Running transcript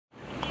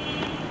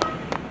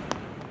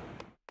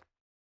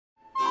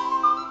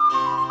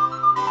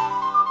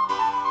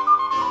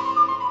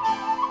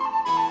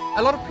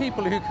A lot of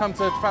people who come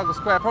to Trafalgar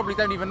Square probably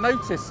don't even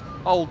notice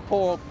old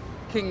poor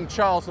King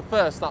Charles I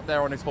up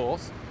there on his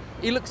horse.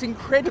 He looks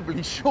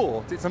incredibly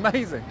short, it's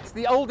amazing. It's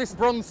the oldest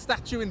bronze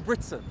statue in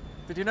Britain.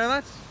 Did you know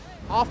that?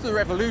 After the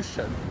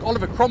Revolution,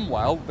 Oliver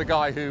Cromwell, the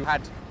guy who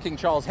had King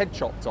Charles' head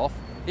chopped off,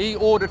 he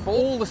ordered for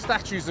all the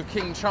statues of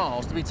King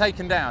Charles to be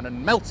taken down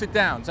and melted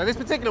down. So this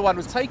particular one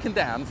was taken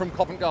down from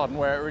Covent Garden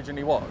where it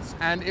originally was,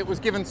 and it was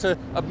given to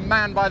a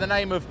man by the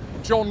name of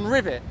John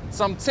Rivett,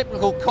 some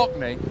typical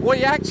Cockney. What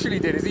he actually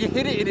did is he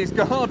hid it in his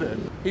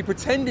garden. He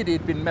pretended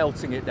he'd been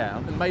melting it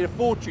down and made a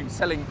fortune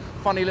selling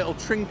funny little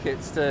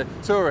trinkets to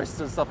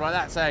tourists and stuff like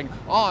that, saying,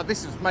 "Oh,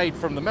 this is made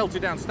from the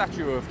melted down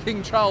statue of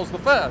King Charles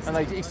I." And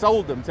he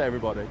sold them to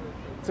everybody.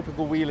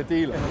 Typical wheeler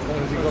dealer. As long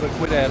as he got a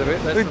quid out of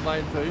it, that's the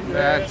main thing.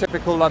 Yeah,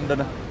 typical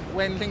Londoner.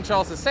 When King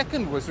Charles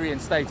II was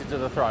reinstated to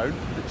the throne,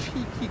 the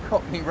cheeky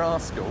Cockney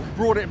rascal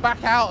brought it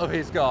back out of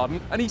his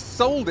garden and he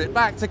sold it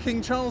back to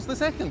King Charles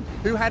II,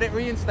 who had it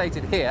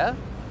reinstated here,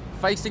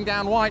 facing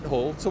down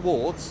Whitehall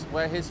towards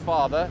where his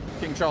father,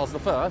 King Charles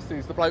I,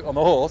 who's the bloke on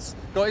the horse,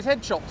 got his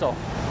head chopped off.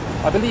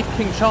 I believe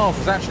King Charles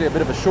was actually a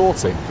bit of a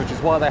shorty, which is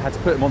why they had to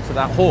put him onto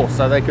that horse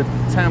so they could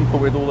tamper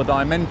with all the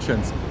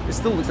dimensions. It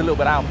still looks a little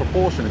bit out of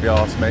proportion if you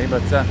ask me,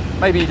 but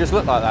maybe he just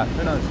looked like that,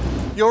 who knows.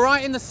 You're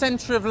right in the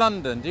centre of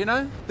London, do you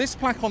know? This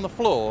plaque on the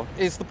floor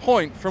is the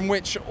point from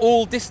which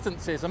all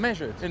distances are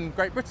measured in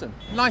Great Britain.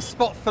 Nice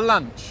spot for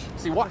lunch.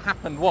 See, what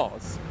happened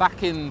was,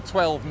 back in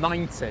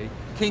 1290,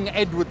 King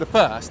Edward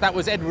I, that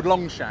was Edward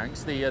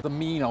Longshanks, the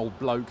mean old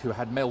bloke who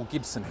had Mel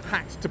Gibson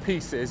hacked to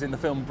pieces in the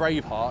film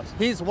Braveheart.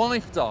 His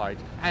wife died,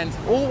 and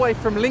all the way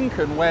from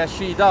Lincoln, where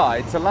she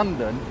died, to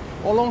London,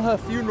 along her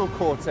funeral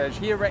cortege,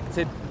 he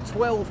erected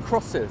 12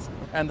 crosses.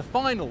 And the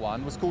final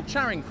one was called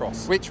Charing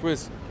Cross, which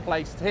was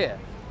placed here.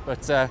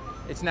 But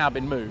it's now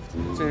been moved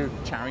to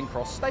Charing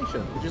Cross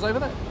Station, which is over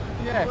there.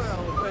 Yes.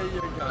 Well, there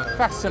you go.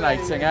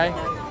 Fascinating, eh?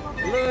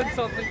 Learn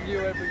something new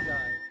every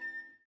day.